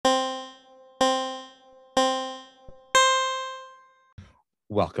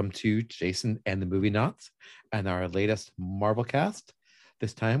Welcome to Jason and the Movie Knots and our latest Marvel cast.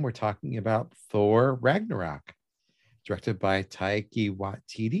 This time we're talking about Thor Ragnarok, directed by Taika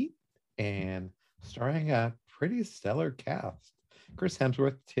Waititi and starring a pretty stellar cast. Chris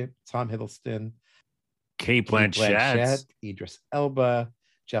Hemsworth, Tom Hiddleston, Kate Kate Blanchett. Idris Elba,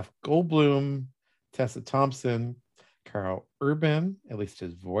 Jeff Goldblum, Tessa Thompson, Carl Urban, at least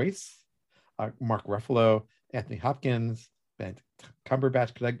his voice, Mark Ruffalo, Anthony Hopkins, Benedict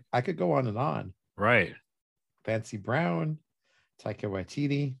Cumberbatch. I could go on and on. Right. Fancy Brown, Taika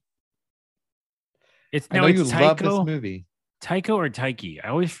Waititi. It's I know you love this Tycho. movie. Tycho or Taiki? I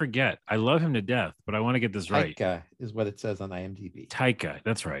always forget. I love him to death, but I want to get this right. Taika is what it says on IMDb. Taika,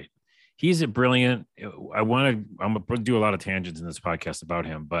 that's right. He's a brilliant. I'm gonna do a lot of tangents in this podcast about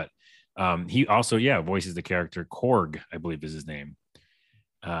him, but he also, voices the character Korg, I believe is his name,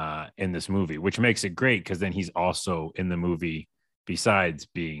 in this movie, which makes it great because then he's also in the movie besides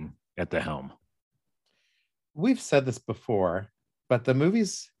being at the helm. We've said this before, but the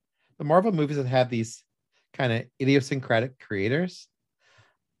Marvel movies that have these kind of idiosyncratic creators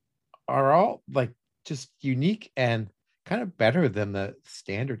are all like just unique and kind of better than the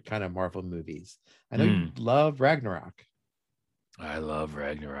standard kind of Marvel movies. I know you love Ragnarok. I love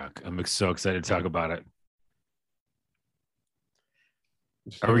Ragnarok. I'm so excited to talk about it.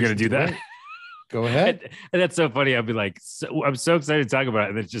 Are we going to do that? Go ahead. And that's so funny. I'll be like, I'm so excited to talk about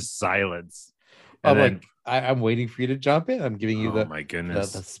it. And it's just silence. And I'm waiting for you to jump in. I'm giving you my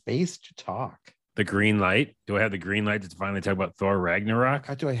goodness, the space to talk. The green light. Do I have the green light to finally talk about Thor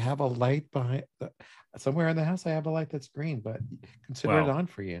Ragnarok? Do I have a light behind somewhere in the house? I have a light that's green, but consider it on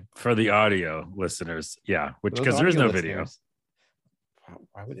for you. For the audio listeners, because there is no video.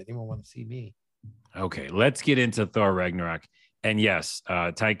 Why would anyone want to see me? Okay, let's get into Thor Ragnarok. And yes,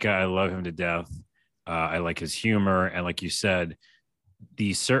 Taika, I love him to death. I like his humor. And like you said,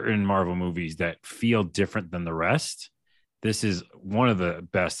 these certain Marvel movies that feel different than the rest, this is one of the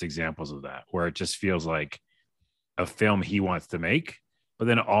best examples of that, where it just feels like a film he wants to make, but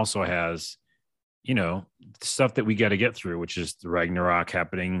then it also has, stuff that we got to get through, which is the Ragnarok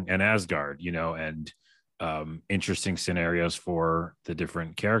happening in Asgard, and interesting scenarios for the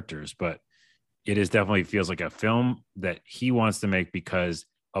different characters. But it is definitely feels like a film that he wants to make because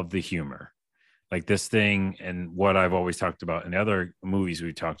of the humor. Like this thing, and what I've always talked about in other movies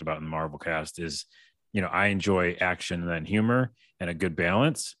we talked about in the Marvel cast is, I enjoy action and humor and a good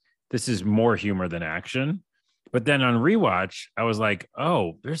balance. This is more humor than action. But then on rewatch, I was like,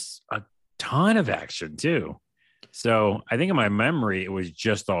 oh, there's a ton of action too. So I think in my memory, it was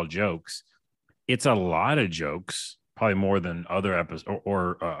just all jokes. It's a lot of jokes, probably more than other episodes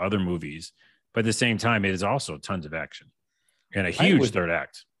or other movies. But at the same time, it is also tons of action and a huge third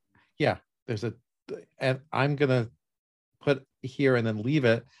act. Yeah, and I'm going to put here and then leave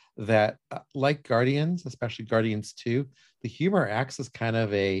it that like Guardians, especially Guardians 2, the humor acts as kind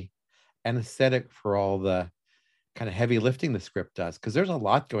of an anesthetic for all the kind of heavy lifting the script does, because there's a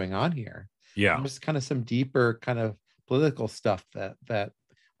lot going on here. Yeah. There's kind of some deeper kind of political stuff that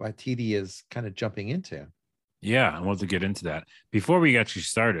Waititi is kind of jumping into. Yeah, I want to get into that. Before we actually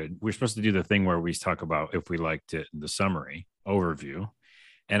started, we're supposed to do the thing where we talk about if we liked it in the summary overview.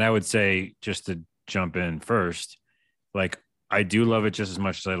 And I would say, just to jump in first, like, I do love it just as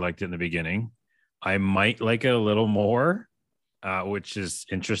much as I liked it in the beginning. I might like it a little more, which is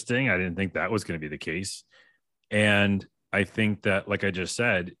interesting. I didn't think that was going to be the case. And I think that, like I just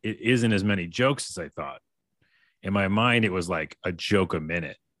said, it isn't as many jokes as I thought. In my mind, it was like a joke a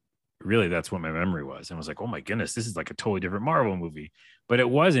minute. Really, that's what my memory was. And I was like, oh my goodness, this is like a totally different Marvel movie. But it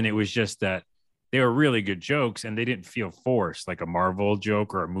wasn't. It was just that they were really good jokes and they didn't feel forced, like a Marvel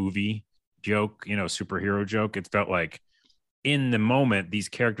joke or a movie joke, superhero joke. It felt like in the moment, these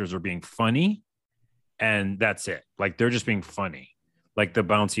characters are being funny and that's it. Like they're just being funny. Like the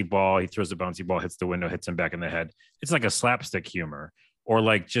bouncy ball, he throws the bouncy ball, hits the window, hits him back in the head. It's like a slapstick humor, or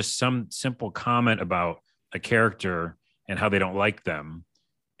like just some simple comment about a character and how they don't like them.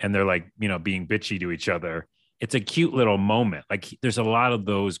 And they're like, being bitchy to each other. It's a cute little moment. Like there's a lot of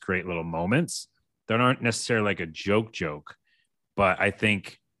those great little moments that aren't necessarily like a joke, but I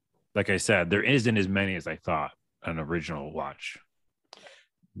think, like I said, there isn't as many as I thought an original watch.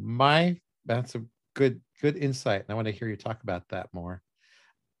 That's a good insight. And I want to hear you talk about that more.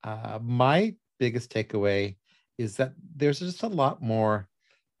 My biggest takeaway is that there's just a lot more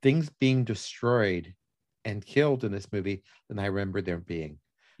things being destroyed and killed in this movie than I remember there being.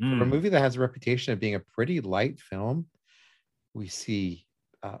 For a movie that has a reputation of being a pretty light film, we see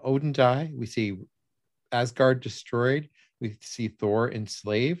Odin die, we see Asgard destroyed, we see Thor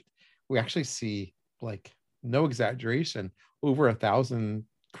enslaved, we actually see like no exaggeration, over 1,000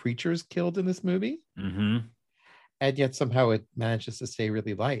 creatures killed in this movie, Mm-hmm. and yet somehow it manages to stay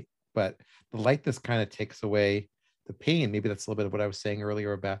really light. But the lightness kind of takes away the pain. Maybe that's a little bit of what I was saying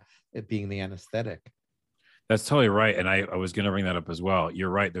earlier about it being the anesthetic. That's totally right. And I was going to bring that up as well. You're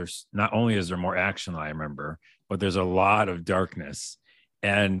right. There's not only is there more action than I remember, but there's a lot of darkness.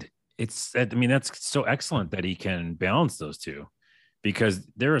 And I mean, that's so excellent that he can balance those two, because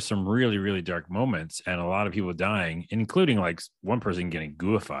there are some really, really dark moments and a lot of people dying, including like one person getting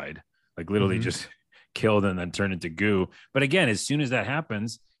gooified, like literally Mhm. just killed and then turned into goo. But again, as soon as that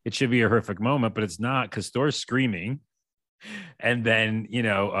happens, it should be a horrific moment, but it's not, because Thor's screaming. And then,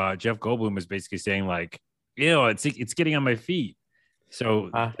 Jeff Goldblum is basically saying like, it's getting on my feet. So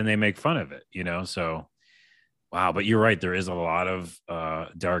Ah, and they make fun of it, so wow. But you're right, there is a lot of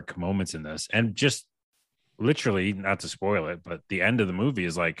dark moments in this, and just literally, not to spoil it, but the end of the movie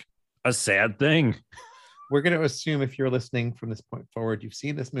is like a sad thing. we're going to assume if you're listening from this point forward, you've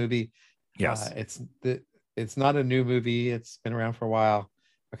seen this movie. Yes. It's not a new movie. It's been around for a while.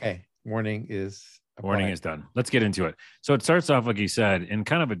 Okay, warning is Warning applied. is done. Let's get into it. So it starts off, like you said, in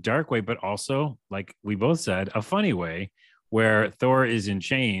kind of a dark way, but also, like we both said, a funny way, where Thor is in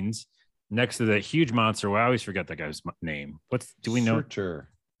chains next to that huge monster. Well, I always forget that guy's name. Do we know? Searcher.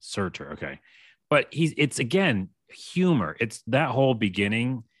 Surtur. Okay. But it's again humor. It's that whole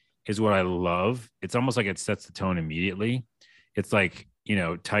beginning is what I love. It's almost like it sets the tone immediately. It's like,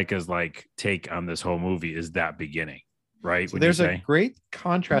 Taika's like take on this whole movie is that beginning, right? So Would you there's a say? great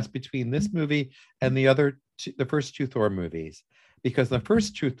contrast between this movie and the first two Thor movies, because the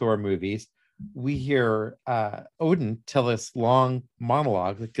first two Thor movies, we hear Odin tell us long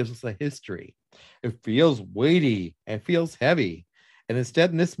monologue that gives us a history. It feels weighty and feels heavy, and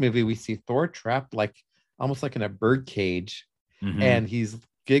instead in this movie we see Thor trapped like almost like in a bird cage, Mm-hmm. and he's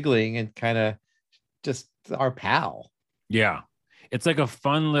giggling and kind of just our pal. Yeah. It's like a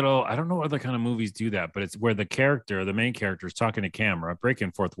fun little, I don't know what other kind of movies do that, but it's where the main character is talking to camera,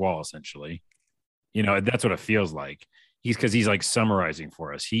 breaking fourth wall, essentially. That's what it feels like. He's like summarizing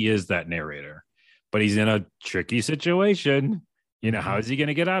for us. He is that narrator, but he's in a tricky situation. How Mhm. is he going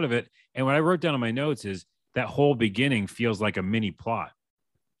to get out of it? And what I wrote down in my notes is that whole beginning feels like a mini plot,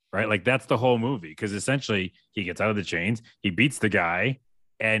 right? Like that's the whole movie, because essentially he gets out of the chains, he beats the guy,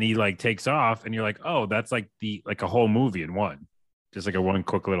 and he like takes off, and you're like, oh, that's like a whole movie in one, just like a one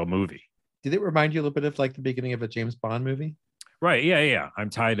quick little movie. Did it remind you a little bit of like the beginning of a James Bond movie? Right. Yeah. Yeah. I'm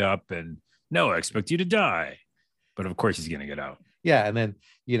tied up and no, I expect you to die. But of course he's going to get out. Yeah, and then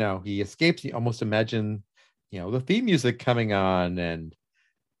he escapes. You almost imagine the theme music coming on and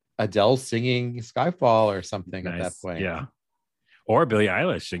Adele singing Skyfall or something at that Nice. point. Yeah. Or Billie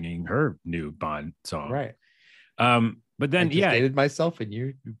Eilish singing her new Bond song. Right. But I then, just yeah. dated myself, and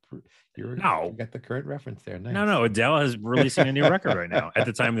you No. got the current reference there. Nice. No. Adele is releasing a new record right now. At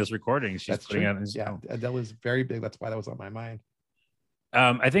the time of this recording, she's That's putting true. out. Yeah, Adele is very big. That's why that was on my mind.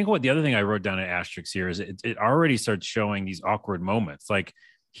 I think the other thing I wrote down in asterisks here is it already starts showing these awkward moments. Like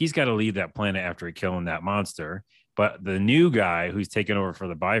he's got to leave that planet after killing that monster. But the new guy who's taken over for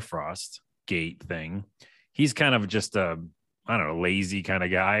the Bifrost gate thing, he's kind of just I don't know, lazy kind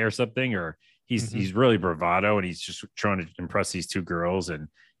of guy or something, or he's really bravado, and he's just trying to impress these two girls, and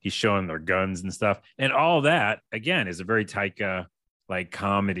he's showing their guns and stuff. And all that again is a very Taika like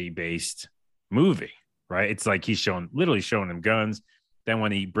comedy based movie, right? It's like he's literally showing them guns. Then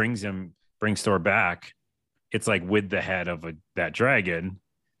when he brings Thor back, it's like with the head of that dragon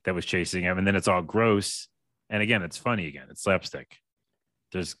that was chasing him, and then it's all gross. And again, it's funny again. It's slapstick.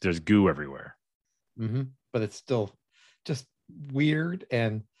 There's goo everywhere. But it's still just weird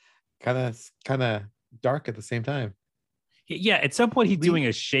and kind of dark at the same time. Yeah, at some point he's doing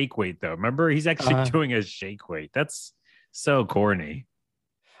a shake weight though. Remember, he's actually doing a shake weight. That's so corny.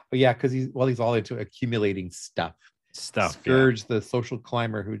 But yeah, because he's all into accumulating stuff. Scourge, the social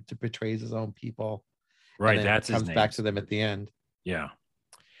climber who betrays his own people. Right, and that's comes his name. Back to them at the end. Yeah.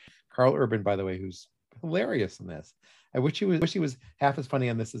 Karl Urban, by the way, who's hilarious in this. I wish he was half as funny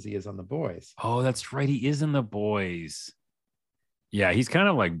on this as he is on The Boys. Oh, that's right. He is in The Boys. Yeah, he's kind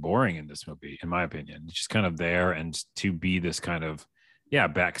of like boring in this movie, in my opinion. He's just kind of there and to be this kind of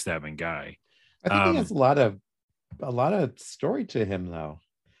backstabbing guy. I think he has a lot of story to him, though.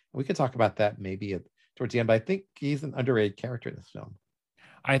 We could talk about that maybe towards the end, but I think he's an underrated character in this film.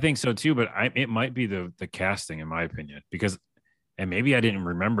 I think so too, but it might be the casting, in my opinion, because, and maybe I didn't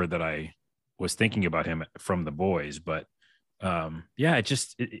remember that I was thinking about him from The Boys, but I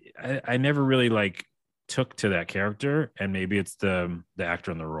never really like took to that character, and maybe it's the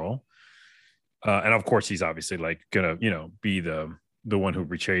actor in the role, and of course he's obviously like gonna be the one who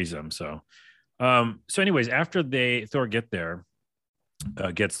betrays them. So So anyways, after Thor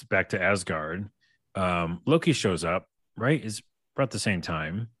gets back to Asgard, Loki shows up, right? Is about the same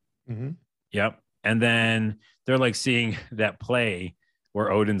time. Hmm. Yep. And then they're like seeing that play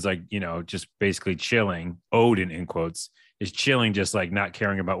where Odin's like, just basically chilling. Odin, in quotes, is chilling, just like not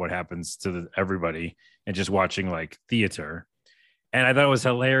caring about what happens to everybody and just watching like theater. And I thought it was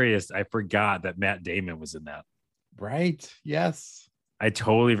hilarious. I forgot that Matt Damon was in that. Right. Yes. I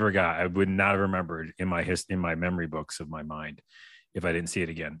totally forgot. I would not have remembered in my memory books of my mind if I didn't see it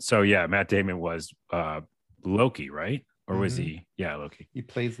again. So yeah, Matt Damon was Loki, right? Or was Hmm. he? Yeah, Loki. He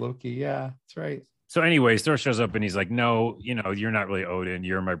plays Loki. Yeah, that's right. So, anyways, Thor shows up and he's like, "No, you're not really Odin.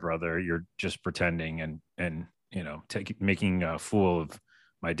 You're my brother. You're just pretending and making a fool of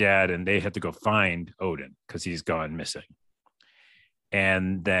my dad." And they have to go find Odin because he's gone missing.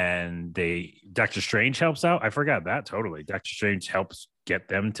 And then Doctor Strange helps out. I forgot that totally. Doctor Strange helps get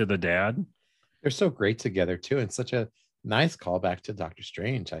them to the dad. They're so great together too, and such a nice callback to Doctor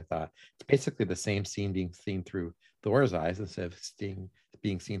Strange. I thought it's basically the same scene being seen through Thor's eyes instead of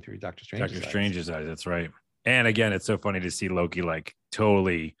being seen through Doctor Strange's Doctor eyes. Strange's eyes. That's right. And again, it's so funny to see Loki like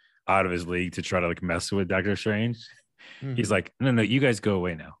totally out of his league to try to like mess with Doctor Strange. He's Hmm. like, no, you guys go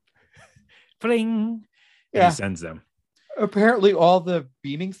away now. Fling. And he Yeah. sends them. Apparently, all the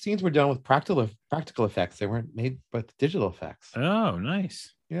beaming scenes were done with practical effects. They weren't made with digital effects. Oh,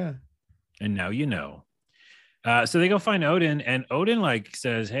 nice. Yeah. And now you know. So they go find Odin, and Odin like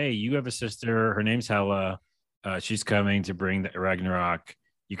says, "Hey, you have a sister. Her name's Hela. She's coming to bring the Ragnarok.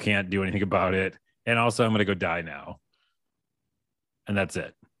 You can't do anything about it. And also, I'm gonna go die now. And that's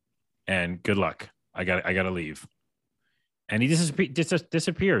it. And good luck. I gotta leave." And he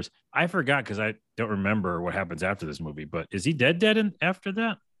disappears. I forgot because I don't remember what happens after this movie. But is he dead after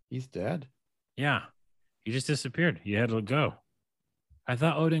that? He's dead. Yeah, he just disappeared. He had to go. I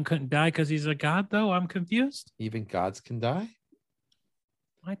thought Odin couldn't die because he's a god, though. I'm confused. Even gods can die.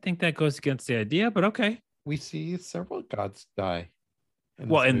 I think that goes against the idea, but okay. We see several gods die in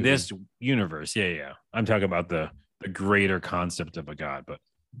Well, this in movie. this universe, yeah. I'm talking about the greater concept of a god, but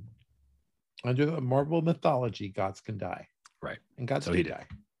Under the Marvel mythology, gods can die, right. and gods So do he did, die.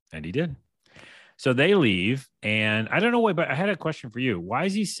 and he did. So they leave, and I don't know why, but I had a question for you. Why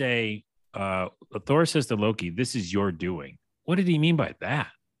does he say? Thor says to Loki, "This is your doing." What did he mean by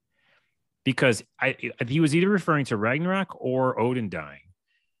that? Because he was either referring to Ragnarok or Odin dying,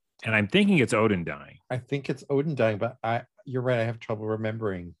 and I'm thinking it's Odin dying. I think it's Odin dying, but you're right. I have trouble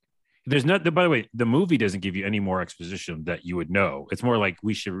remembering. There's not. By the way, the movie doesn't give you any more exposition that you would know. It's more like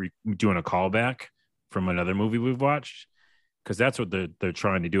we should be doing a callback from another movie we've watched because that's what they're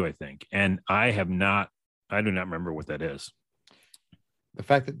trying to do, I think. And I do not remember what that is. The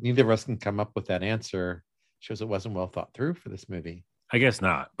fact that neither of us can come up with that answer shows it wasn't well thought through for this movie. I guess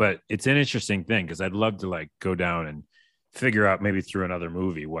not, but it's an interesting thing because I'd love to like go down and figure out maybe through another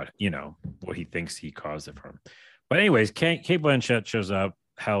movie what he thinks he caused it from. But anyways, Kate Blanchett shows up.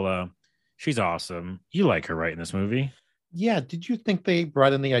 Hella, she's awesome. You like her, right, in this movie? Yeah. Did you think they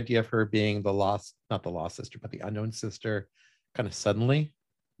brought in the idea of her being not the lost sister, but the unknown sister kind of suddenly?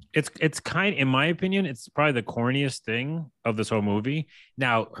 It's kind, in my opinion, it's probably the corniest thing of this whole movie.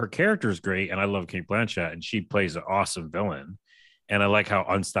 Now, her character is great, and I love Kate Blanchett, and she plays an awesome villain. And I like how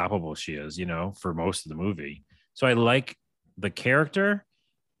unstoppable she is, for most of the movie. So I like the character,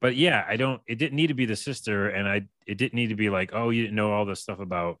 but yeah, it didn't need to be the sister, and it didn't need to be like, oh, you didn't know all this stuff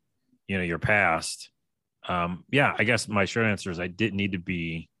about, your past. Yeah, I guess my short answer is I didn't need to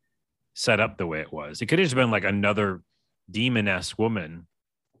be set up the way it was. It could have just been like another demoness woman,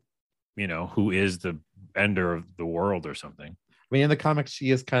 who is the ender of the world or something. I mean, in the comics, she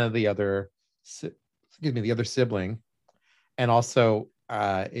is kind of the other sibling, and also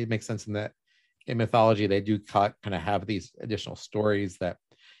it makes sense in that in mythology they do kind of have these additional stories that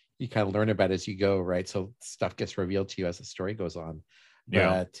you kind of learn about as you go, right? So stuff gets revealed to you as the story goes on. Yeah.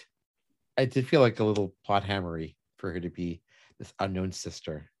 But I did feel like a little plot hammery for her to be this unknown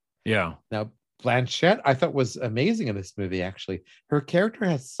sister. Yeah. Now, Blanchett, I thought was amazing in this movie, actually. Her character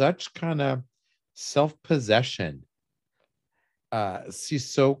has such kind of self-possession. She's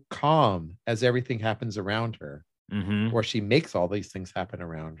so calm as everything happens around her, Mm-hmm. or she makes all these things happen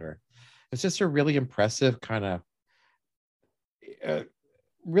around her. It's just a really impressive kind of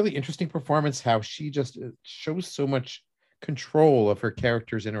really interesting performance, how she just shows so much control of her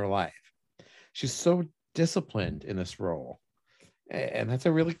characters in her life. She's so disciplined in this role, and that's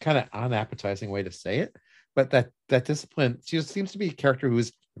a really kind of unappetizing way to say it, but that discipline, she just seems to be a character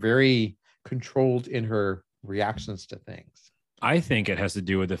who's very controlled in her reactions to things. I think it has to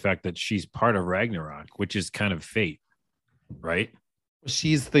do with the fact that she's part of Ragnarok, which is kind of fate, right?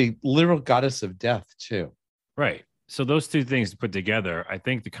 She's the literal goddess of death too. Right. So those two things put together, I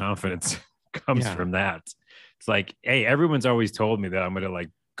think the confidence comes Yeah. from that. It's like, hey, everyone's always told me that I'm going to like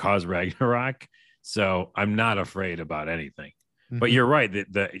cause Ragnarok, so I'm not afraid about anything. But Mhm. you're right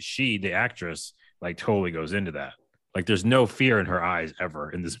that the actress, like totally goes into that. Like, there's no fear in her eyes ever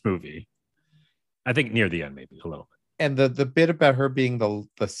in this movie. I think near the end, maybe a little And the bit about her being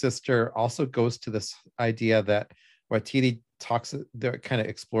the sister also goes to this idea that Watiti talks that kind of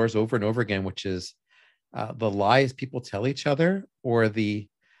explores over and over again, which is the lies people tell each other, or the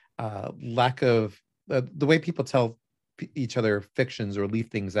lack of the way people tell each other fictions or leave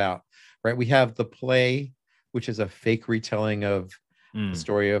things out. Right? We have the play, which is a fake retelling of bit. the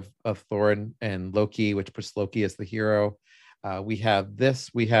story of Thor and Loki, which puts Loki as the hero. We have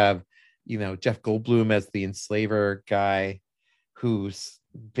this. We have Jeff Goldblum as the enslaver guy, who's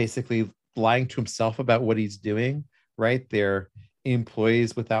basically lying to himself about what he's doing. Right? They're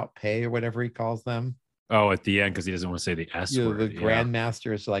employees without pay or whatever he calls them. Oh, at the end, because he doesn't want to say the S The word. Yeah.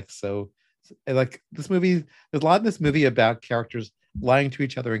 grandmaster is like, so like this movie, there's a lot in this movie about characters lying to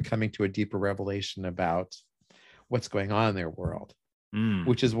each other and coming to a deeper revelation about what's going on in their world, Mm.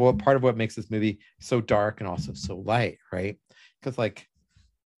 which is what part of what makes this movie so dark and also so light, right? Because like,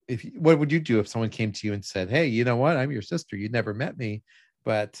 what would you do if someone came to you and said, hey, you know what, I'm your sister, you never met me,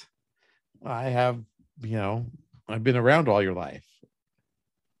 but I have, you know I've been around all your life,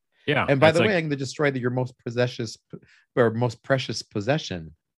 Yeah. and by It's the way, like I'm going to destroy your most precious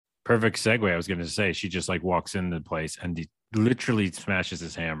possession. perfect segue. I was going to say she just like walks into the place and literally smashes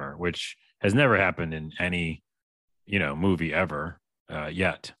his hammer, which has never happened in any movie ever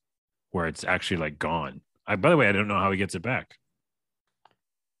yet, where it's actually like gone. By the way, I don't know how he gets it back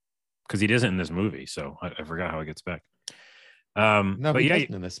because he doesn't in this movie, so I forgot how he gets back. No, But he yeah,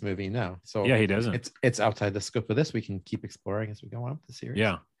 doesn't in this movie. No, so yeah, he doesn't. it's outside the scope of this. We can keep exploring as we go on with the series.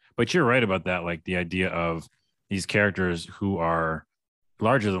 Yeah, but you're right about that. Like the idea of these characters who are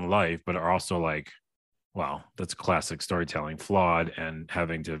larger than life, but are also like, wow, that's classic storytelling, flawed and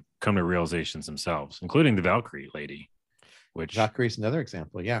having to come to realizations themselves, including the Valkyrie lady, which, Valkyrie's another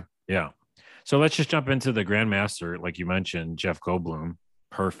example. Yeah, yeah. So let's just jump into the Grandmaster, like you mentioned, Jeff Goldblum.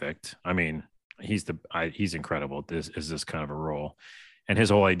 Perfect. I mean, he's incredible. This is this kind of a role, and his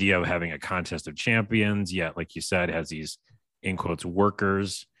whole idea of having a contest of champions, yet like you said, has these in quotes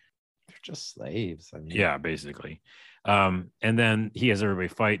workers. they're just slaves. I mean, Yeah, basically. And then he has everybody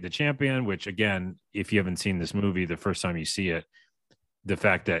fight the champion, which again, if you haven't seen this movie, the first time you see it, the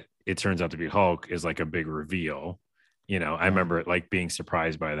fact that it turns out to be Hulk is like a big reveal. I yeah. remember it like being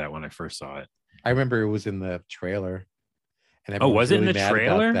surprised by that when I first saw it. I remember it was in the trailer, and Oh, everyone was was it in really the mad about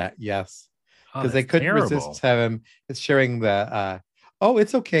trailer? that. Yes, Oh, because they that's couldn't resist terrible. having it's sharing the oh,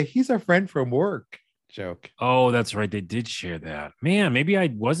 it's okay, he's our friend from work joke. Oh, that's right. They did share that. Man, maybe I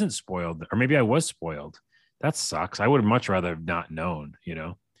wasn't spoiled, or maybe I was spoiled. That sucks. I would have much rather have not known.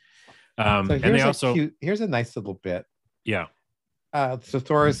 So And they also, here's a nice little bit. yeah. So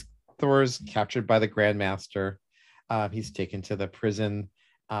Thor's captured by the Grandmaster. He's taken to the prison.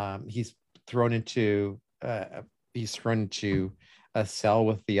 He's thrown into uh, he's thrown into a cell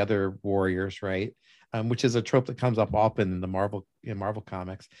with the other warriors, right? Which is a trope that comes up often in the Marvel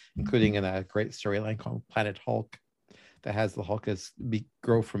comics, including in a great storyline called Planet Hulk, that has the Hulk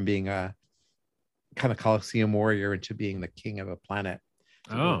grow from being a kind of Coliseum warrior into being the king of a planet.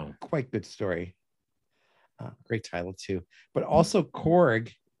 It's a really Oh, quite good story. Great title too. But also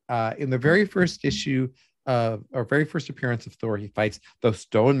Korg, in the very first issue of or very first appearance of Thor, he fights the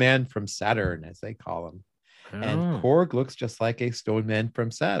Stone Man from Saturn, as they call him. And oh. Korg looks just like a Stone Man from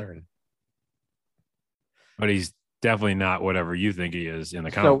Saturn. But he's definitely not whatever you think he is in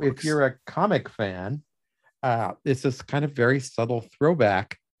the comic So if books. you're a comic fan, it's this kind of very subtle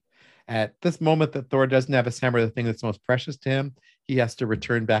throwback. At this moment that Thor doesn't have his hammer, the thing that's most precious to him, he has to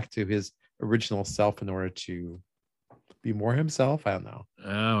return back to his original self in order to be more himself. I don't know.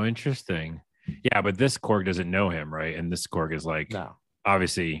 Oh, interesting. Yeah, but this Korg doesn't know him, right? And this Korg is like No,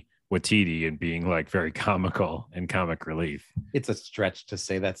 obviously Watiti and being like very comical and comic relief. it's a stretch to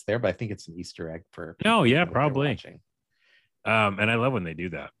say that's there, but I think it's an Easter egg for No, people who yeah, know what they're probably. watching. And I love when they do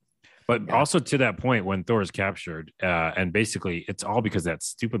that. But Yeah. also to that point, when Thor is captured, and basically it's all because that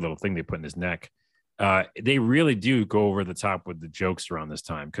stupid little thing they put in his neck. They really do go over the top with the jokes around this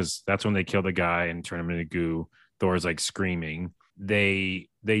time because that's when they kill the guy and turn him into goo. Thor's like screaming. They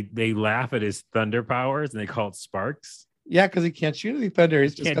laugh at his thunder powers and they call it sparks. Yeah, because he can't shoot any thunder.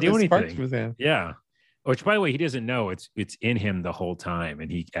 He's just Can't got do the sparks anything. with him. Yeah. Which, by the way, he doesn't know it's in him the whole time,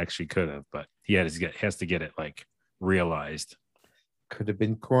 and he actually could have, but he has to get it like realized. Could have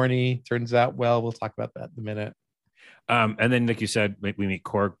been corny. Turns out, well, we'll talk about that in a minute. And then, like you said, we meet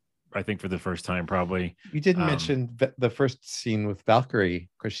Cork, I think, for the first time, probably. You didn't Um, mention the first scene with Valkyrie,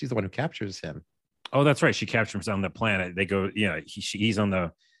 because she's the one who captures him. oh, that's right. She captures him on the planet. They go, yeah, he's on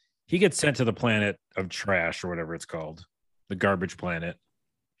the, he gets sent to the planet of trash or whatever it's called, the garbage planet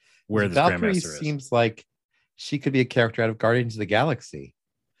where this Valkyrie Grandmaster is. seems like she could be a character out of Guardians of the Galaxy.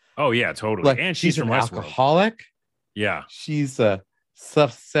 Oh, yeah, totally. Like And she's she's from an Westworld. alcoholic. Yeah. She's a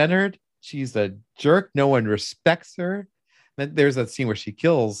self-centered. She's a jerk. No one respects her. Then there's that scene where she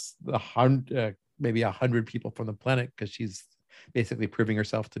kills maybe 100 people from the planet because she's basically proving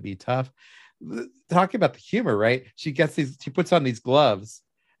herself to be tough. Talking about the humor, right? She puts on these gloves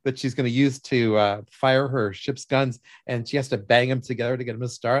that she's going to use to fire her ship's guns, and she has to bang them together to get them to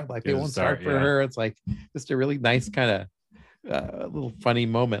start. Like they won't start for her. It's like just a really nice kind of little funny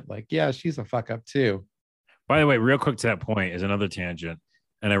moment. Like, yeah, she's a fuck up too. By the way, real quick to that point is another tangent,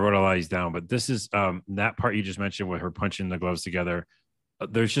 and I wrote a lot of these down, but this is that part you just mentioned with her punching the gloves together.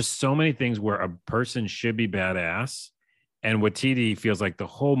 There's just so many things where a person should be badass, and Watiti feels like the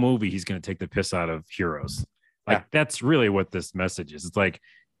whole movie he's going to take the piss out of heroes. Like that's really what this message is. It's like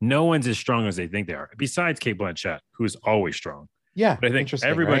no one's as strong as they think they are, besides Kate Blanchett, who's always strong. Yeah, but I think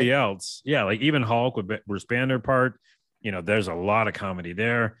everybody else, yeah, like even Hulk with Bruce Banner part, there's a lot of comedy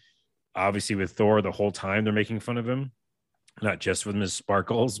there. Obviously, with Thor, the whole time they're making fun of him, not just with Ms.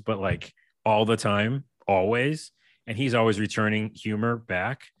 Sparkles, but like all the time, always. And he's always returning humor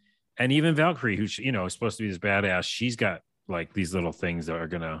back. And even Valkyrie, who's is supposed to be this badass, she's got like these little things that are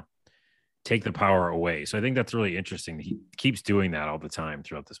gonna take the power away. So I think that's really interesting. He keeps doing that all the time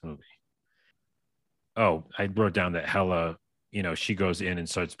throughout this movie. Oh, I wrote down that Hela, she goes in and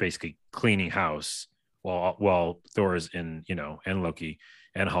starts basically cleaning house while Thor is in, and Loki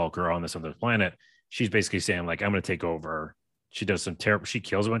and Hulk are on this other planet. She's basically saying like, I'm going to take over. She does some terrible, she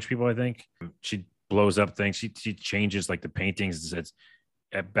kills a bunch of people, I think. She blows up things. She changes like the paintings. It's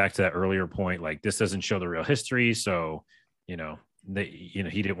back to that earlier point. Like this doesn't show the real history. So, he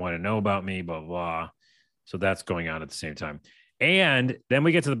didn't want to know about me, blah, blah. So that's going on at the same time. And then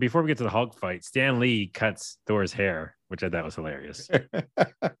we get to before we get to the Hulk fight, Stan Lee cuts Thor's hair, which I thought was hilarious.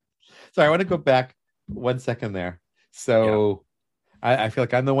 So I want to go back 1 second there. So I feel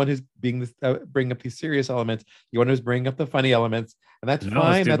like I'm the one who's bringing up these serious elements. You one who's bringing up the funny elements, and that's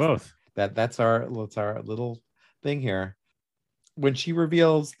fine. Let's do both. That's our little thing here. When she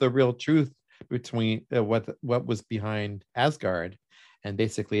reveals the real truth between what was behind Asgard, and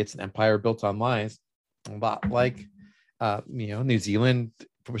basically it's an empire built on lies, a lot like New Zealand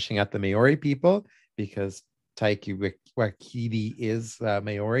pushing out the Maori people because Taika Waititi is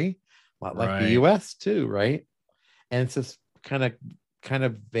Maori, a lot like the US too, right? And it's this kind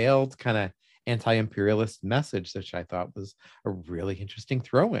of veiled, kind of anti-imperialist message, which I thought was a really interesting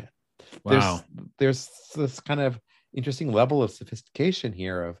throw in. Wow. There's this kind of interesting level of sophistication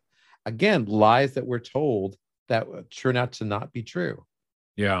here of, again, lies that we're told that turn out to not be true.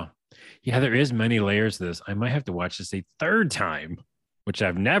 Yeah, there is many layers to this. I might have to watch this a third time, which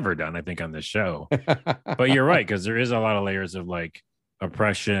I've never done, I think, on this show. But you're right, because there is a lot of layers of like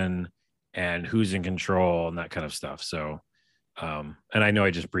oppression and who's in control and that kind of stuff. So and I know I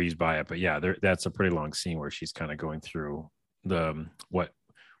just breezed by it, but yeah, that's a pretty long scene where she's kind of going through the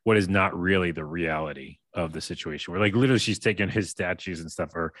what is not really the reality of the situation, where like literally she's taking his statues and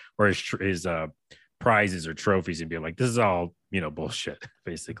stuff or his prizes or trophies and being like, this is all bullshit,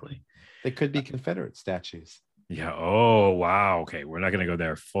 basically. They could be Confederate statues. Yeah. Oh wow. Okay, we're not going to go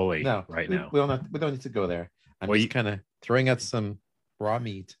there fully now. We don't need to go there. I'm just kind of throwing out some raw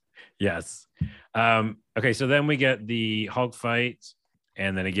meat. Yes. Okay, so then we get the Hulk fight,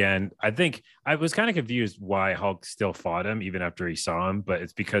 and then again, I think I was kind of confused why Hulk still fought him even after he saw him, but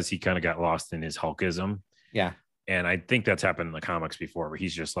it's because he kind of got lost in his Hulkism. Yeah. And I think that's happened in the comics before, where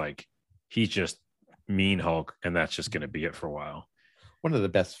he's just mean Hulk, and that's just going to be it for a while. One of the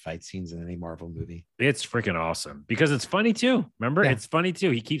best fight scenes in any Marvel movie. It's freaking awesome because it's funny too. Remember, It's funny too.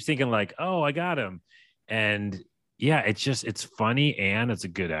 He keeps thinking like, "Oh, I got him," and yeah, it's funny and it's a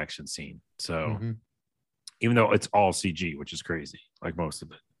good action scene. So even though it's all CG, which is crazy, like most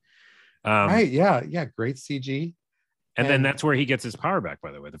of it. Right? Yeah, great CG. And then that's where he gets his power back.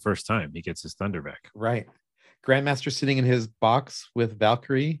 By the way, the first time he gets his thunder back. Right. Grandmaster sitting in his box with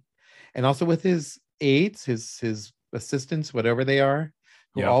Valkyrie, and also with his aides, his assistants, whatever they are,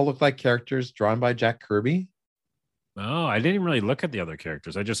 who all look like characters drawn by Jack Kirby. Oh, I didn't really look at the other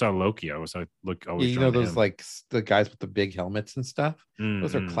characters. I just saw Loki. Always those like the guys with the big helmets and stuff. Mm-hmm.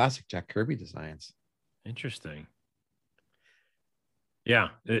 Those are classic Jack Kirby designs. Interesting. Yeah,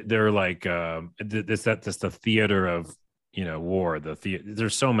 they're like that's the theater of war.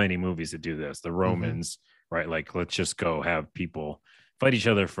 There's so many movies that do this. The Romans right? Like, let's just go have people fight each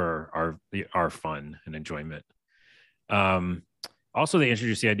other for our fun and enjoyment. Um, Also, they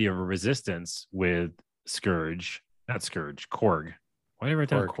introduced the idea of a resistance with Scourge, not Scourge, Korg. Why did I write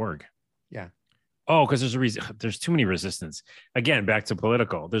down Korg. Korg? Yeah. Oh, because there's a reason. There's too many resistance. Again, back to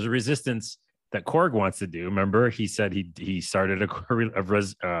political. There's a resistance that Korg wants to do. Remember, he said he started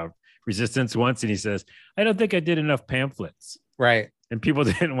resistance once, and he says, "I don't think I did enough pamphlets," Right. and people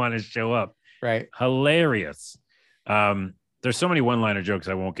didn't want to show up. Right. Hilarious. There's so many one-liner jokes.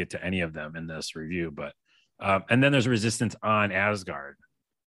 I won't get to any of them in this review, but and then there's resistance on Asgard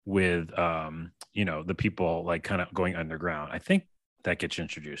with the people like kind of going underground. I think that gets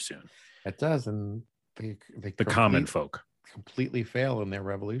introduced soon. It does, and they The common folk completely fail in their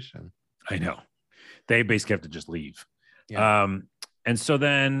revolution. I know. They basically have to just leave. Yeah. And so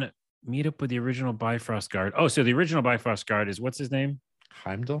then meet up with the original Bifrost Guard. Oh, so the original Bifrost Guard is, what's his name?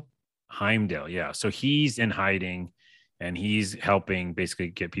 Heimdall. Heimdall, yeah. So he's in hiding and he's helping basically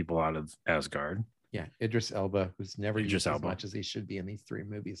get people out of Asgard. Yeah, Idris Elba, who's never Idris used Elba. as much as he should be in these 3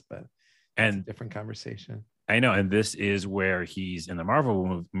 movies, but that's a And different conversation. I know, and this is where he's in the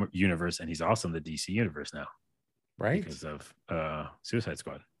Marvel universe, and he's also in the DC universe now, Right? because of Suicide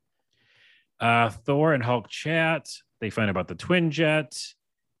Squad. Thor and Hulk chat. They find about the twin jet.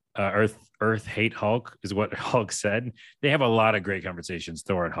 Earth hate Hulk is what Hulk said. They have a lot of great conversations,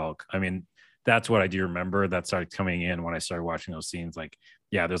 Thor and Hulk. I mean, that's what I do remember. That started coming in when I started watching those scenes. Like,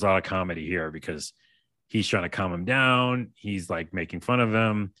 yeah, there's a lot of comedy here because he's trying to calm him down. He's like making fun of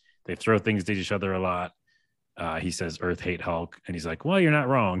him. They throw things at each other a lot. He says Earth hate Hulk, and he's like, well, you're not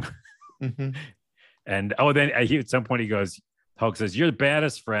wrong. Mm-hmm. And then at some point he goes, Hulk says, you're the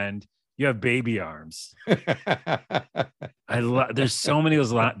baddest friend. You have baby arms. There's so many of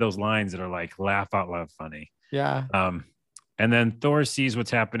those lines that are like laugh out loud funny. Yeah. And then Thor sees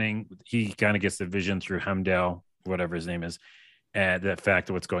what's happening. He kind of gets the vision through Heimdall, whatever his name is, and the fact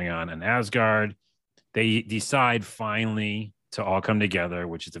of what's going on in Asgard. They decide finally to all come together,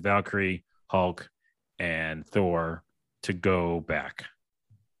 which is the Valkyrie, Hulk, and Thor, to go back,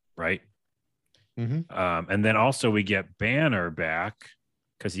 right? Mm-hmm. And then also we get Banner back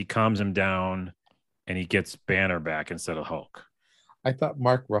because he calms him down and he gets Banner back instead of Hulk. I thought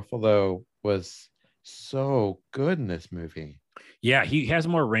Mark Ruffalo was so good in this movie. Yeah, he has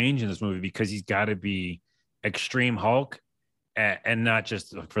more range in this movie because he's got to be extreme Hulk and not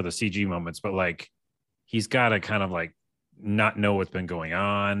just for the CG moments, but like he's got to kind of like not know what's been going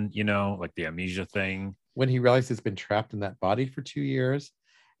on, like the amnesia thing. When he realized he's been trapped in that body for 2 years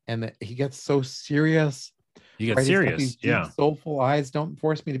and that he gets so serious. He gets serious. These yeah. deep, soulful eyes. Don't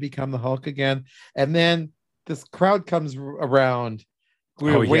force me to become the Hulk again. And then this crowd comes around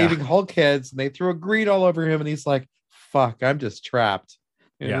waving Hulk heads and they throw green all over him. And he's like, fuck, I'm just trapped.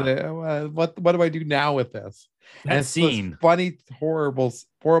 Yeah. What do I do now with this? That scene. Funny / horrible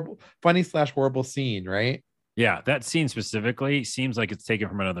scene, right? Yeah. That scene specifically seems like it's taken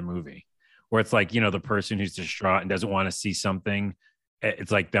from another movie where it's like, the person who's distraught and doesn't want to see something.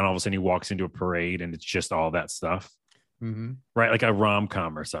 It's like then all of a sudden he walks into a parade and it's just all that stuff. Mm-hmm. Right? Like a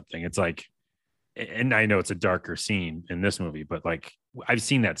rom-com or something. It's like, and I know it's a darker scene in this movie, but like I've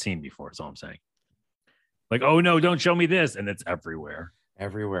seen that scene before. That's all I'm saying. Like, oh no, don't show me this. And it's everywhere.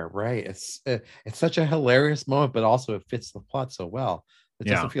 Right? It's such a hilarious moment, but also it fits the plot so well. It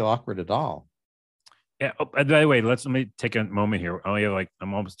doesn't feel awkward at all. Yeah. Oh, by the way, let me take a moment here.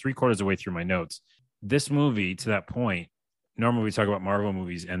 I'm almost 3/4 of the way through my notes. This movie, to that point, normally we talk about Marvel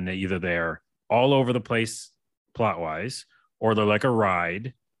movies and they're all over the place plot wise, or they're like a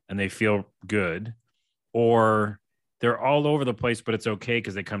ride and they feel good, or they're all over the place, but it's okay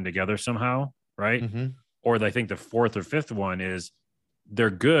because they come together somehow. Right. Mm-hmm. Or I think the 4th or 5th one is they're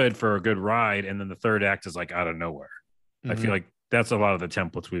good for a good ride. And then the 3rd act is like out of nowhere. Mm-hmm. I feel like that's a lot of the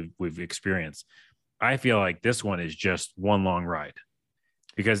templates we've experienced. I feel like this one is just one long ride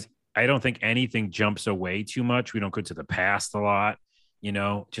because I don't think anything jumps away too much. We don't go to the past a lot,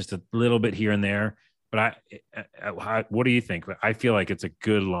 just a little bit here and there. But what do you think? I feel like it's a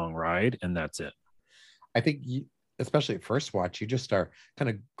good long ride and that's it. I think especially at first watch, you just start kind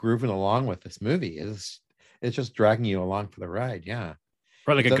of grooving along with this movie. It's just dragging you along for the ride. Yeah.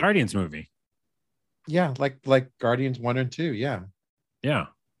 Right. Like a Guardians movie. Yeah. Like Guardians 1 and 2. Yeah. Yeah.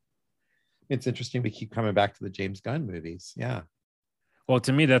 It's interesting. We keep coming back to the James Gunn movies. Yeah. Well,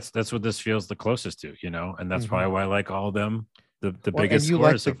 to me, that's what this feels the closest to, and that's why I like all of them. The biggest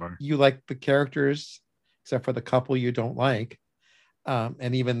scores so far. You like the characters, except for the couple you don't like.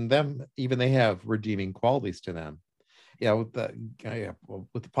 And even they have redeeming qualities to them. Yeah, with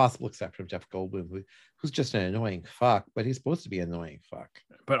the possible exception of Jeff Goldblum, who's just an annoying fuck, but he's supposed to be an annoying fuck.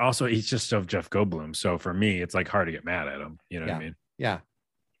 But also, he's just so Jeff Goldblum. So for me, it's like hard to get mad at him. You know what I mean? Yeah.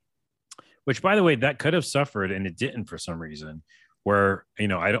 Which, by the way, that could have suffered and it didn't for some reason. Where, I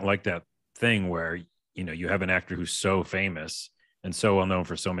don't like that thing where, you have an actor who's so famous and so well known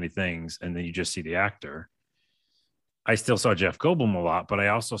for so many things, and then you just see the actor. I still saw Jeff Goldblum a lot, but I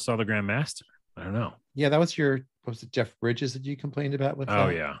also saw the Grand Master. I don't know. Yeah, that was was it Jeff Bridges that you complained about with Oh,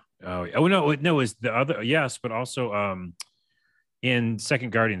 that? yeah. Oh, yeah. Oh, no, it was the other. Yes, but also in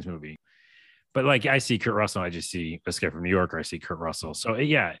Second Guardians movie. But like I see Kurt Russell, I just see Escape from New York, or I see Kurt Russell. So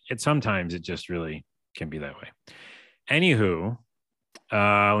yeah, sometimes it just really can be that way. Anywho,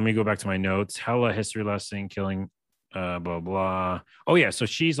 let me go back to my notes. Hela history lesson, killing, blah blah. Oh yeah, so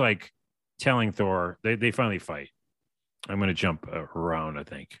she's like telling Thor they finally fight. I'm gonna jump around, I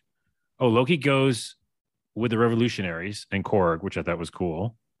think. Oh, Loki goes with the revolutionaries and Korg, which I thought was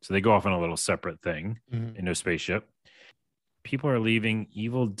cool. So they go off on a little separate thing in a spaceship. People are leaving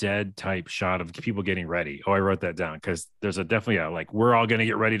Evil Dead type shot of people getting ready. Oh, I wrote that down because there's definitely like, we're all going to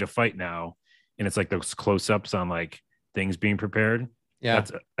get ready to fight now. And it's like those close-ups on like things being prepared. Yeah.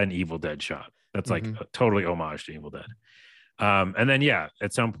 That's an Evil Dead shot. That's like a totally homage to Evil Dead. And then, yeah,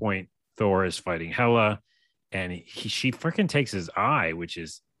 at some point, Thor is fighting Hela and she freaking takes his eye, which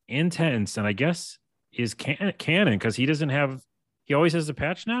is intense. And I guess is canon because he always has the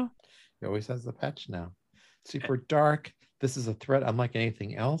patch now. He always has the patch now. Super dark. This is a threat unlike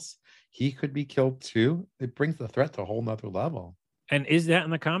anything else. He could be killed too. It brings the threat to a whole nother level. And is that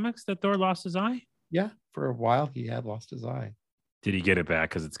in the comics that Thor lost his eye? Yeah, for a while he had lost his eye. Did he get it back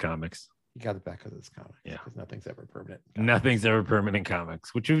because it's comics? He got it back because it's comics. Yeah, because nothing's ever permanent. Nothing's ever permanent in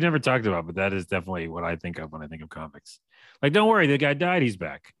comics, which we've never talked about, but that is definitely what I think of when I think of comics. Like, don't worry, the guy died, he's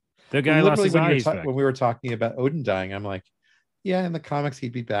back. The guy lost his eye, he's back. When we were talking about Odin dying, I'm like, yeah, in the comics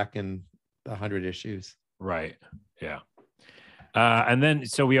he'd be back in 100 issues. Right. Yeah. And then,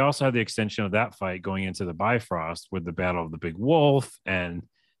 so we also have the extension of that fight going into the Bifrost with the Battle of the Big Wolf, and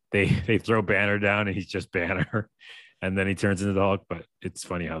they throw Banner down, and he's just Banner, and then he turns into the Hulk. But it's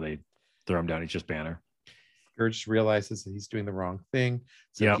funny how they throw him down; he's just Banner. Scourge realizes that he's doing the wrong thing,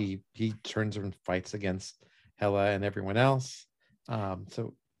 so he turns and fights against Hela and everyone else. And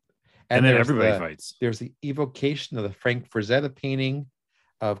then everybody fights. There's the evocation of the Frank Frazetta painting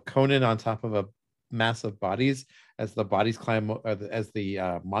of Conan on top of a massive bodies as the bodies climb, as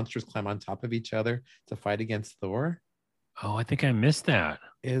the monsters climb on top of each other to fight against Thor. Oh, I think I missed that.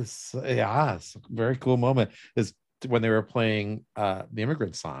 It's a very cool moment. Is when they were playing the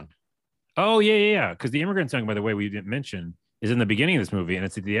Immigrant Song. Oh yeah. Because the Immigrant Song, by the way, we didn't mention, is in the beginning of this movie and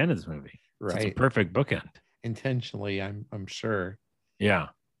it's at the end of this movie. Right, so it's a perfect bookend. Intentionally, I'm sure. Yeah,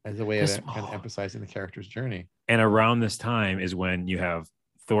 as a way of kind of emphasizing the character's journey. And around this time is when you have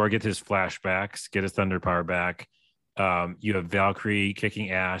Thor get his flashbacks, get his thunder power back. You have Valkyrie kicking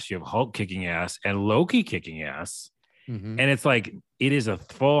ass, you have Hulk kicking ass, and Loki kicking ass. And it's like, it is a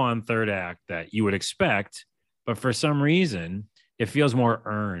full-on third act that you would expect, but for some reason, it feels more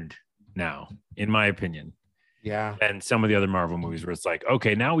earned now, in my opinion. Yeah. And some of the other Marvel movies where it's like,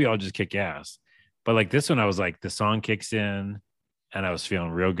 okay, now we all just kick ass. But like this one, I was like, the song kicks in, and I was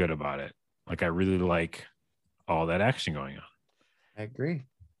feeling real good about it. Like, I really like all that action going on. I agree.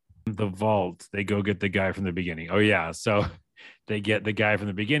 The vault, they go get the guy from the beginning. Oh yeah, so they get the guy from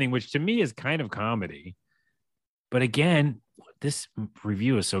the beginning, which to me is kind of comedy. But again, this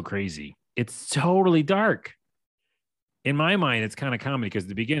review is so crazy. It's totally dark. In my mind, it's kind of comedy because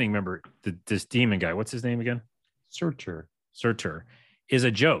the beginning, remember, this demon guy, what's his name again? Surtur is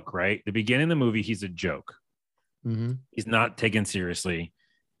a joke, right? The beginning of the movie, he's a joke. He's not taken seriously.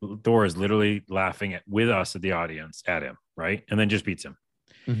 Thor is literally laughing with us at the audience at him, right? And then just beats him.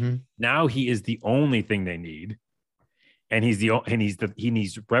 Now he is the only thing they need, and he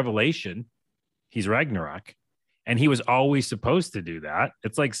needs revelation. He's Ragnarok, and he was always supposed to do that.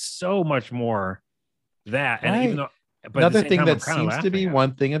 It's like so much more that, and even though, but another thing that seems to be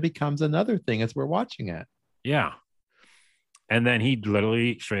one thing, it becomes another thing as we're watching it. Yeah, and then he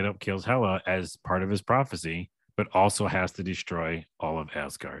literally straight up kills Hela as part of his prophecy, but also has to destroy all of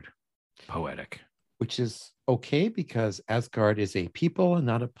Asgard. Poetic. Which is okay because Asgard is a people and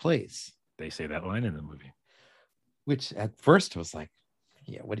not a place. They say that line in the movie. Which at first was like,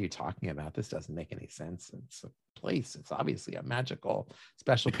 yeah, what are you talking about? This doesn't make any sense. It's a place. It's obviously a magical,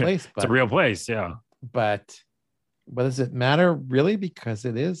 special place. But it's a real place, yeah. But does it matter really? Because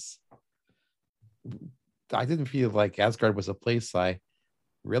it is. I didn't feel like Asgard was a place I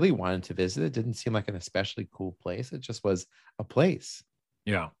really wanted to visit. It didn't seem like an especially cool place. It just was a place.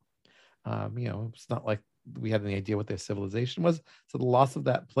 Yeah. It's not like we had any idea what their civilization was. So the loss of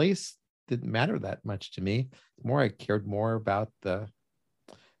that place didn't matter that much to me. More, I cared more about the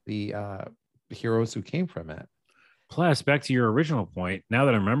heroes who came from it. Plus, back to your original point, now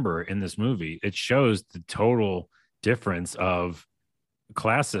that I remember in this movie, it shows the total difference of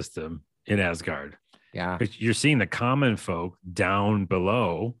class system in Asgard. Yeah. Because you're seeing the common folk down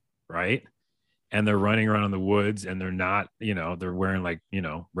below, right? And they're running around in the woods and they're not, they're wearing like,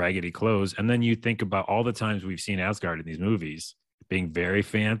 raggedy clothes. And then you think about all the times we've seen Asgard in these movies being very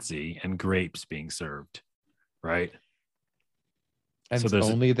fancy and grapes being served, right? And so it's there's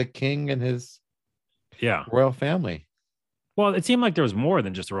only the king and his royal family. Well, it seemed like there was more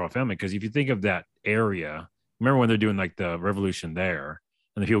than just a royal family, because if you think of that area, remember when they're doing like the revolution there,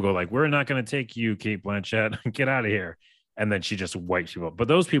 and the people go like, "We're not going to take you, Kate Blanchett, get out of here," and then she just wipes you out. But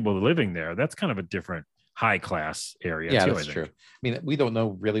those people living there, that's kind of a different high class area. Yeah, too, that's true. I mean, we don't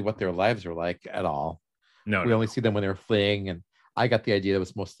know really what their lives are like at all. We only see them when they're fleeing, and I got the idea that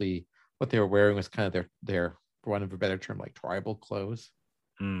was mostly what they were wearing was kind of their for want of a better term, like tribal clothes.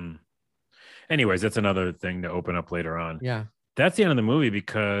 Anyways, that's another thing to open up later on. Yeah. That's the end of the movie,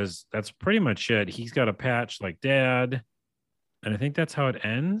 because that's pretty much it. He's got a patch like Dad. And I think that's how it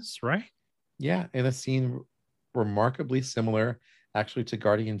ends, right? Yeah. In a scene remarkably similar actually to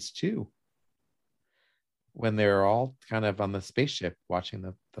Guardians 2. When they're all kind of on the spaceship watching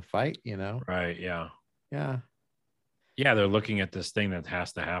the fight, Right. Yeah. Yeah. Yeah. They're looking at this thing that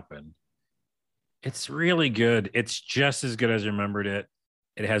has to happen. It's really good. It's just as good as you remembered it.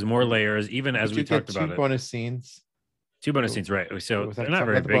 It has more layers, even as we talked about it. 2 bonus scenes. 2 bonus scenes, right? So they're not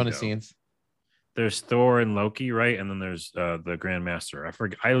very big, bonus scenes. There's Thor and Loki, right? And then there's the Grandmaster.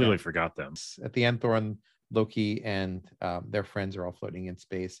 I literally forgot them. At the end, Thor and Loki and their friends are all floating in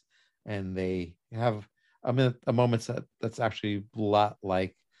space, and they have a moment that's actually a lot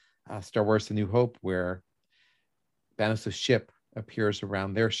like Star Wars: A New Hope, where Thanos' ship appears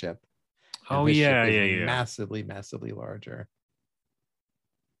around their ship. Oh yeah, yeah. Massively, massively larger.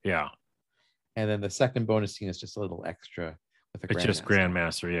 Yeah. And then the second bonus scene is just a little extra with it's just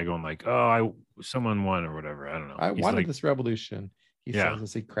Grandmaster, going like, "Oh, someone won," or whatever. I don't know. I wanted this revolution. He says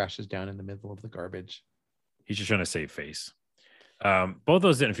as he crashes down in the middle of the garbage. He's just trying to save face. Both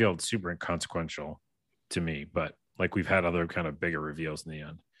those didn't feel super inconsequential to me, but like we've had other kind of bigger reveals in the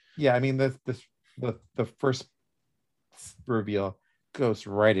end. Yeah, I mean the first reveal goes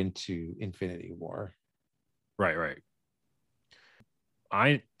right into Infinity War. Right.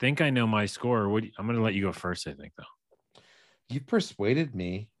 I think I know my score. I'm going to let you go first, I think, though. You persuaded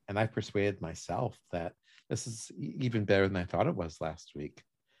me, and I persuaded myself that this is even better than I thought it was last week.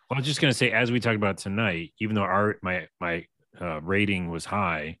 Well, I was just going to say, as we talked about tonight, even though my rating was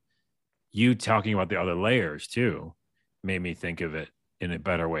high, you talking about the other layers too made me think of it in a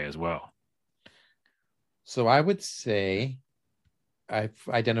better way as well. So I would say I've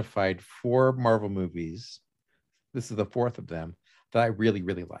identified 4 Marvel movies. This is the 4th of them that I really,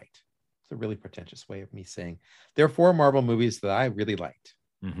 really liked. It's a really pretentious way of me saying there are 4 Marvel movies that I really liked.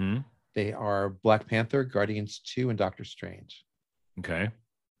 Mm-hmm. They are Black Panther, Guardians 2, and Doctor Strange. Okay.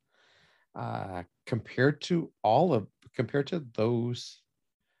 Compared to those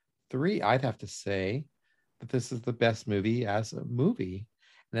 3, I'd have to say that this is the best movie as a movie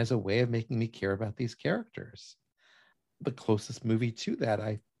and as a way of making me care about these characters. The closest movie to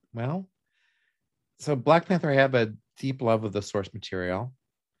that, so Black Panther, I have a deep love of the source material,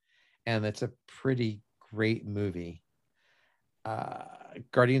 and it's a pretty great movie.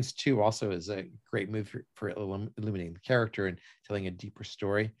 Guardians 2 also is a great movie for illuminating the character and telling a deeper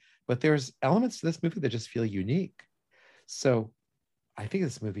story, but there's elements to this movie that just feel unique. So I think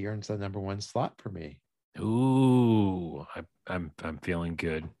this movie earns the number 1 slot for me. Ooh, I'm feeling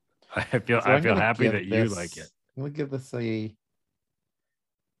good. I feel happy that you like it. I'm gonna give this I'll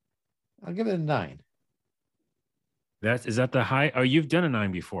give it a 9. Is that the high? Oh, you've done a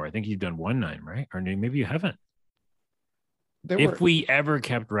 9 before. I think you've done 1 9, right? Or maybe you haven't. If we ever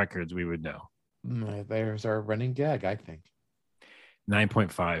kept records, we would know. There's our running gag, I think.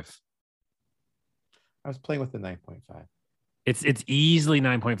 9.5. I was playing with the 9.5. It's easily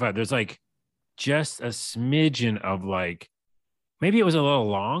 9.5. There's like just a smidgen of like, maybe it was a little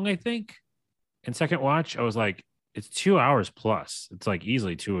long, I think. In second watch, I was like, it's 2 hours plus. It's like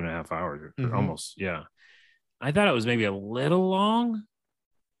easily 2.5 hours or almost. Yeah. I thought it was maybe a little long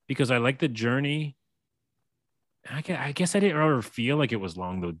because I like the journey. I guess I didn't ever feel like it was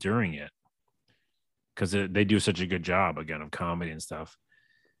long though during it, because they do such a good job again of comedy and stuff.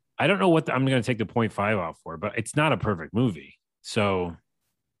 I don't know what I'm going to take the 0.5 off for, but it's not a perfect movie. So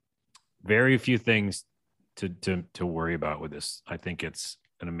very few things to worry about with this. I think it's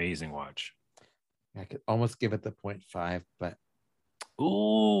an amazing watch. I could almost give it the 0.5, but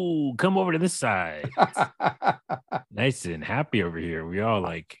Ooh, come over to this side. Nice and happy over here. We all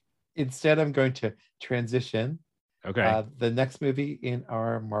like, instead, I'm going to transition. okay. The next movie in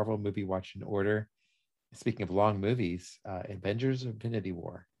our Marvel movie watching order, speaking of long movies, Avengers Infinity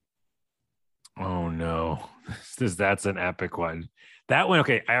War. Oh no. That's an epic one. That one,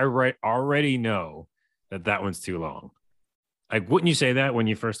 okay. I already know that one's too long. Like, wouldn't you say that when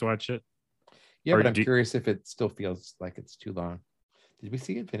you first watch it? Yeah, Or but I'm do, curious if it still feels like it's too long. Did we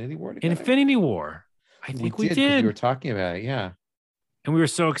see Infinity War together? Infinity War. I We think we did because we were did. talking about it. Yeah. And we were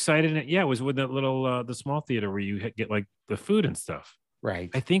so excited. And yeah, it was with that little the small theater where you get like the food and stuff.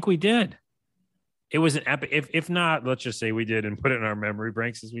 Right. I think we did. It was an epic. If not, let's just say we did and put it in our memory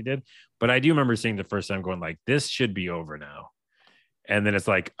banks as we did. But I do remember seeing the first time going like, this should be over now. And then it's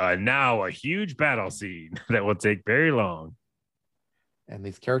like now a huge battle scene that will take very long. And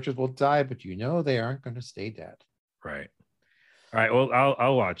these characters will die, but you know they aren't going to stay dead. Right. All right. Well,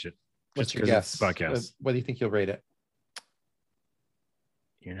 I'll watch it. What's Just your because guess? it's a podcast. What do you think you'll rate it?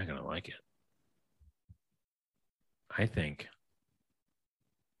 You're not gonna like it. I think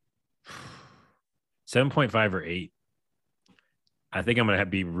 7.5 or 8. I think I'm gonna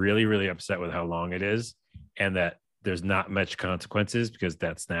be really, really upset with how long it is, and that there's not much consequences because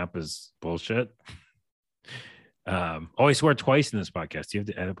that snap is bullshit. I swear twice in this podcast. Do you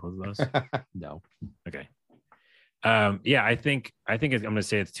have to edit both of those? No. Okay. Yeah, I think I'm gonna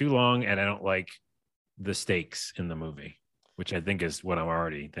say it's too long, and I don't like the stakes in the movie, which I think is what I'm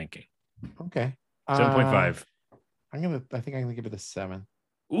already thinking. Okay. 7.5. I think I'm gonna give it a 7.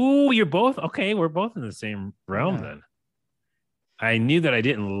 Ooh, you're both okay. We're both in the same realm then. I knew that I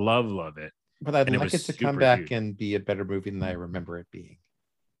didn't love it, but I'd like it to come back huge and be a better movie than I remember it being.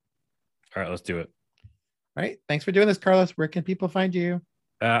 All right, let's do it. All right. Thanks for doing this, Carlos. Where can people find you?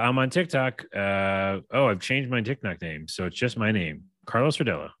 I'm on TikTok. I've changed my TikTok name, so it's just my name, Carlos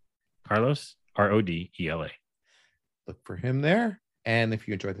Rodela. Carlos Rodela. Look for him there. And if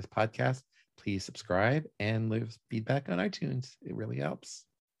you enjoyed this podcast, please subscribe and leave feedback on iTunes. It really helps.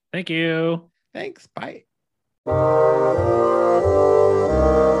 Thank you. Thanks. Bye.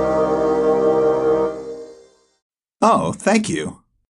 Oh, thank you.